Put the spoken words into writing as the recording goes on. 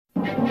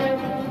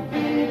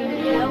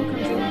Welcome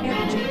to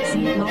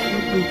MGC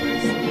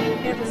Bloopers,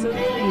 Episode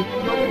 3,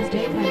 Mother's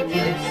Day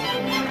Pedicures.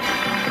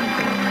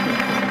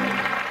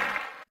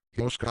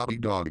 Yo, Scotty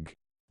dog.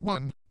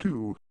 1,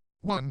 2,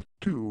 1,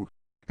 2.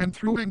 And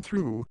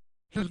through,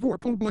 his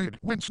vorpal blade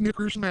went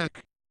Snicker's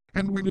neck.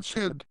 And with its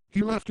head,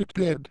 he left it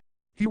dead.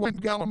 He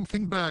went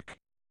galumphing back.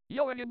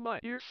 Yelling in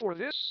my ear for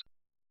this?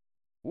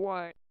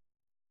 Why?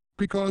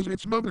 Because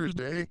it's Mother's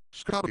Day,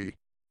 Scotty.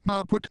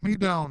 Now put me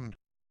down.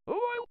 Oh,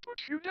 I'll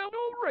put you down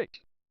all right.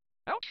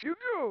 Out you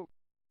go.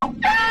 Let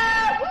me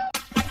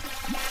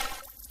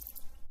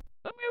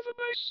have a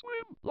nice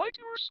swim, like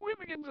you were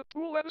swimming in the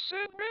pool at a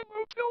Sandman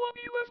Motel on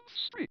 11th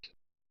Street.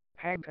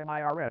 Hang am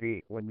I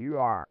already when you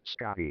are,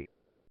 Scotty?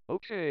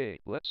 Okay,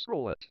 let's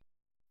roll it.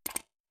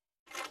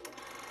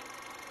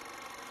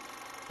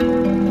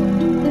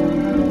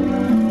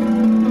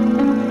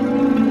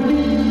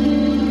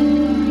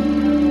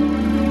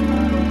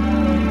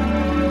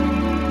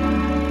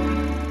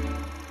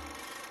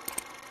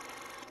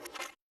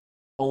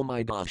 Oh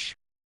my gosh.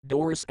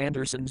 Doris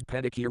Anderson's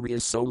pedicure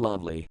is so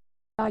lovely.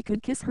 I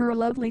could kiss her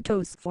lovely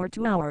toes for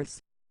 2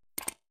 hours.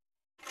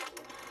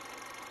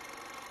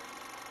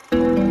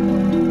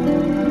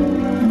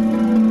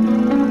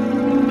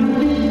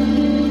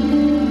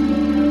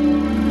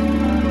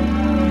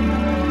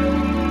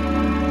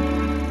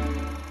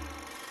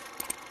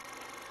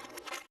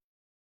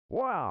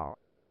 Wow.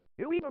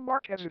 Elena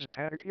Marquez's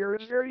pedicure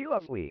is very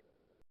lovely.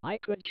 I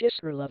could kiss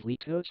her lovely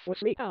toes for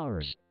 3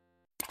 hours.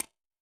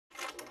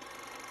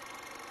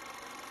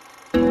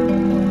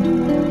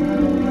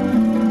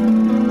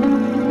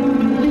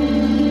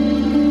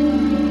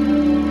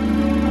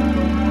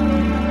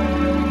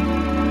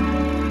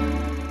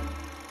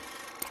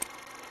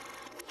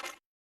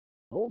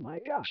 Oh my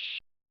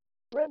gosh.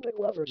 Brenda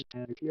Glover's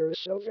pedicure is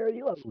so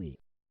very lovely.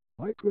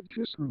 I could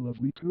kiss her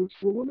lovely toes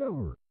for 1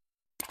 hour.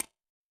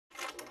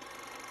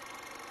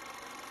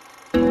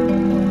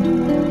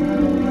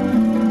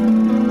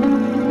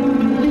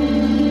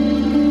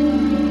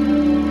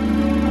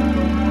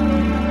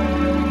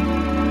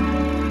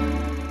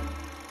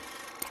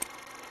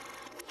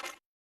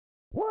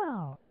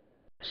 Wow.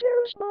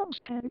 Sarah's mom's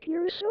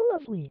pedicure is so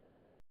lovely.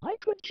 I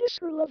could kiss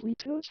her lovely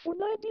toes for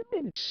 90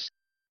 minutes.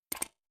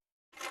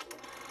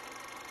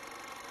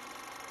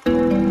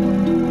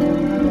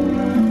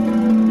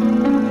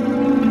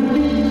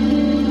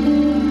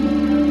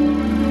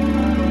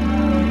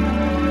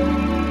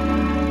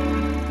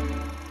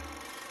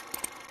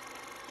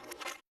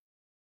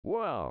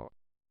 Wow.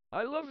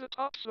 I love the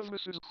tops of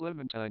Mrs.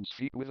 Clementine's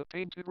feet with the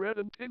painted red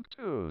and pink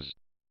toes.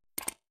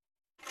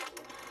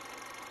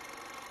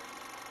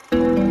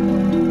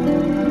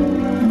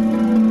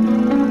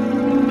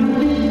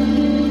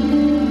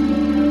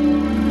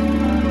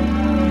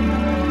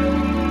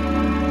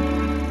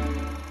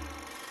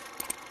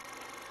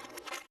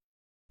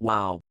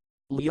 Wow.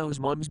 Leo's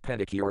mom's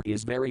pedicure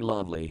is very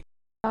lovely.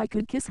 I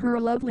could kiss her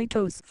lovely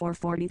toes for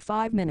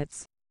 45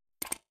 minutes.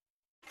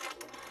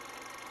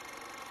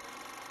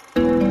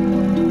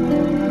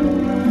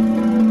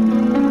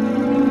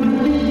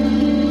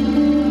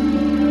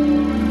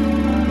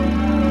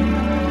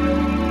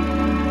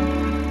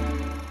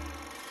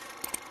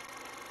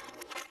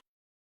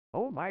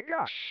 Oh my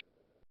gosh.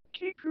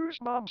 Kiku's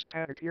mom's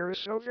pedicure is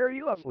so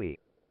very lovely.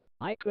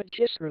 I could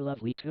kiss her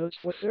lovely toes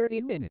for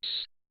 30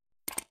 minutes.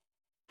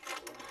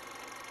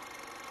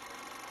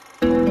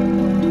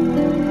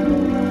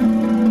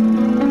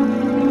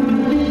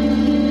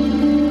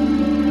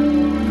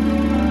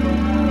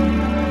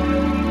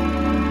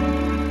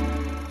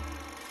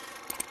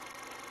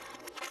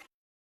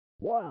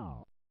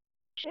 Wow.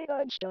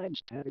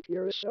 Einstein's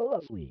pedicure is so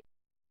lovely.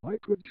 I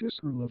could kiss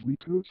her lovely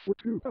toes for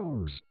 2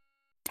 hours.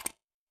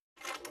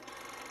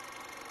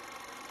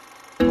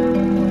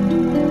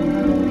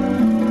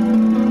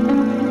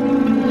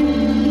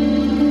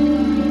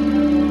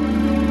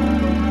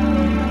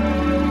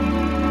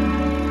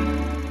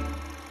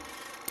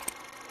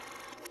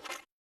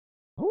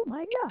 Oh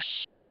my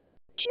gosh.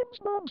 Jim's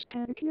mom's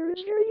pedicure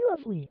is very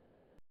lovely.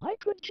 I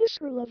could kiss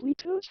her lovely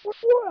toes for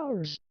 4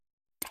 hours.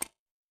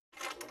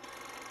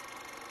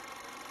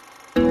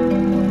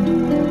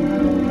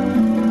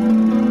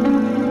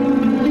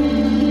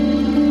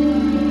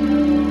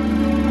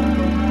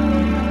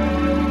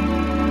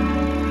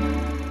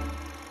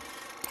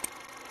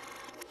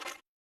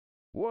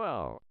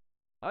 Wow.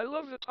 I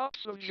love the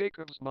tops of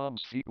Jacob's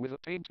mom's feet with the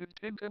painted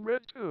pink and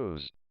red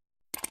toes.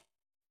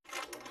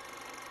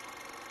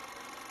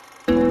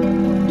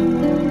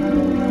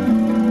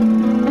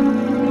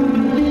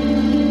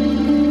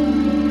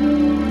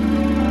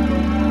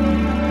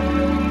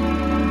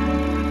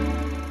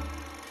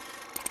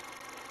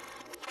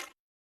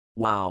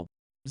 Wow.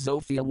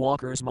 Zofia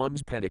Walker's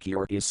mom's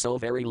pedicure is so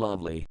very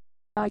lovely.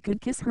 I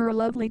could kiss her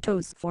lovely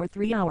toes for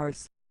 3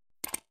 hours.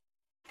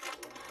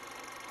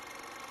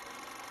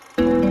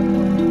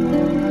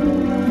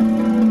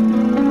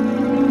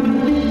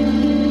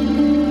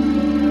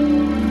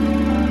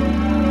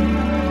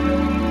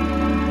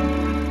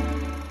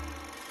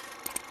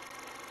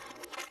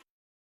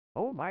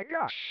 Oh my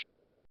gosh.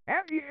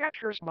 And the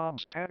actor's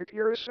mom's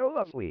pedicure is so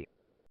lovely.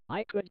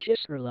 I could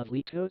kiss her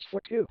lovely toes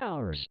for 2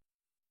 hours.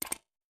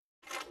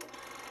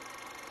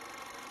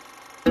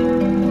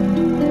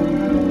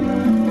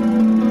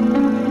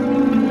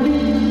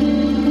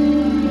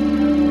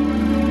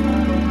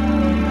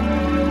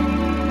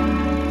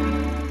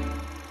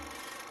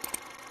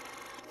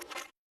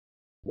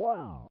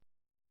 Wow.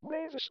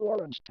 Mavis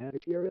Loughran's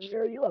pedicure is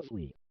very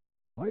lovely.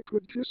 I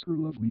could kiss her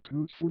lovely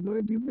toes for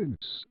 90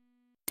 minutes.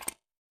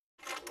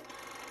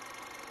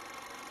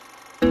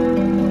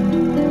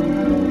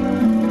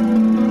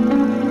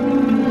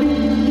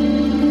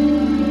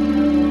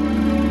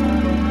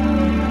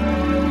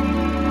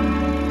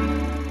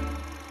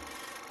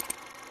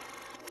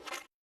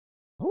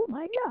 Oh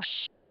my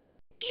gosh!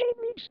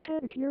 Jamie's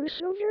pedicure is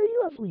so very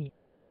lovely.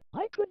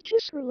 I could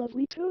kiss her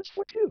lovely toes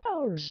for 2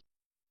 hours.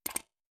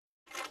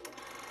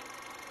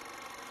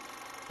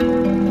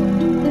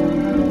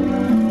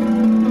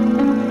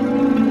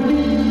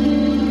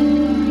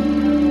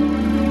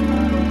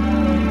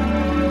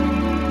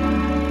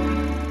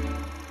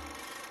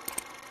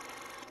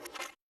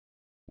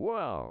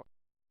 Wow.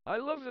 I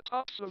love the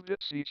tops of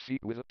Bitzi's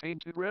feet with a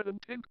painted red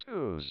and pink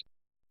toes.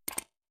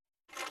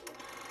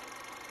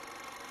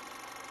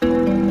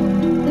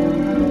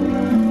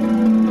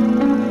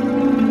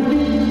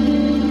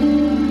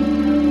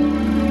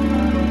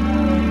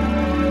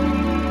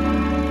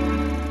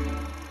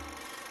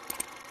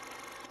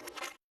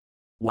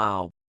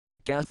 Wow.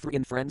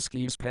 Catherine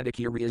Frensky's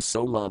pedicure is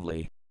so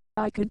lovely.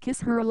 I could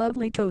kiss her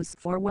lovely toes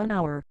for 1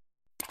 hour.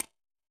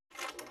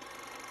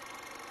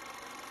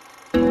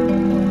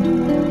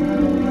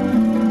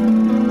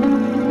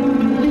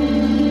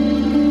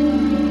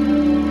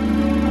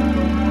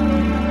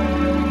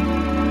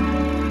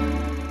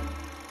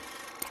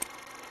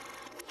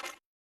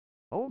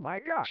 Oh my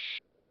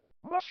gosh!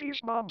 Muffy's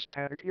mom's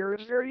pedicure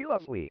is very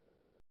lovely.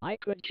 I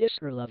could kiss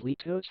her lovely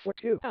toes for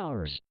 2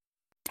 hours.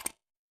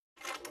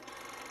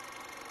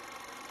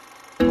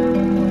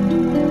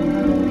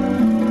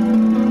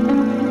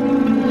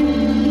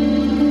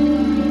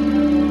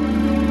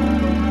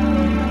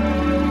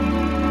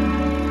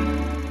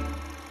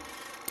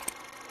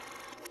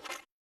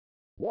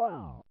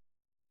 Wow!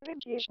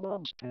 Binky's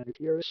mom's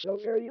pedicure is so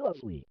very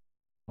lovely.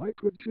 I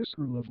could kiss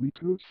her lovely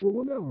toes for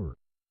 1 hour.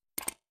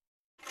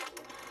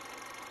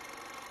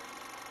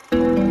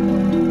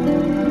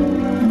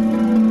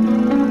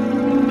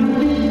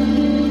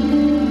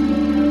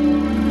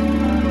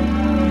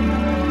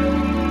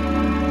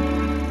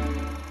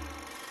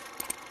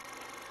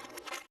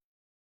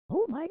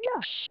 Oh my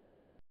gosh!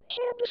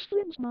 Candace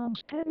Flynn's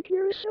mom's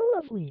pedicure is so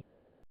lovely.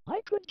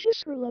 I could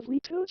kiss her lovely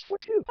toes for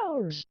 2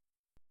 hours.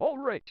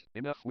 Alright,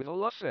 enough with a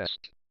love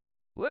fest.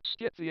 Let's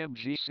get the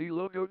MGC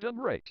logo done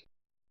right.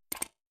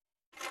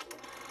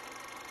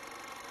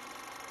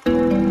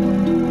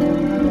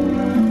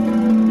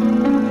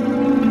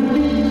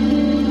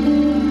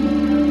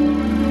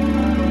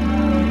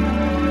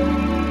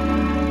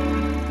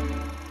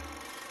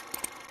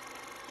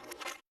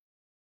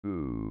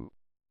 Ooh.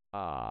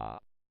 Ah.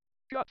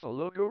 Got the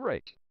logo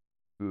right.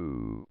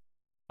 Ooh.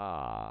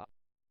 Ah.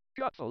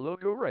 Got the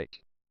logo right.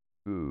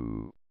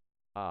 Ooh.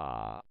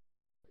 Ah.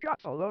 Got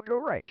the logo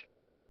right.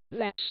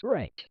 That's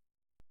right.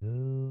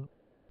 Ooh,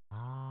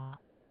 ah.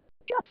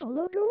 Got the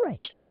logo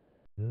right.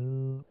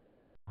 Ooh,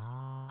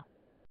 ah.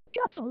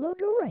 Got the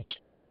logo right.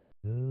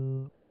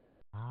 Ooh,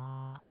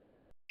 ah.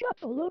 Got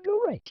the logo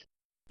right.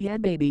 Yeah,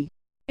 baby.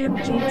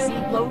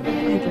 MGC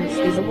Bloopers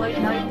is a white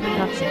knight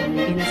production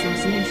in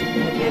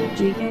association with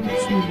MGN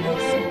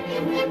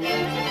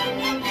Studios.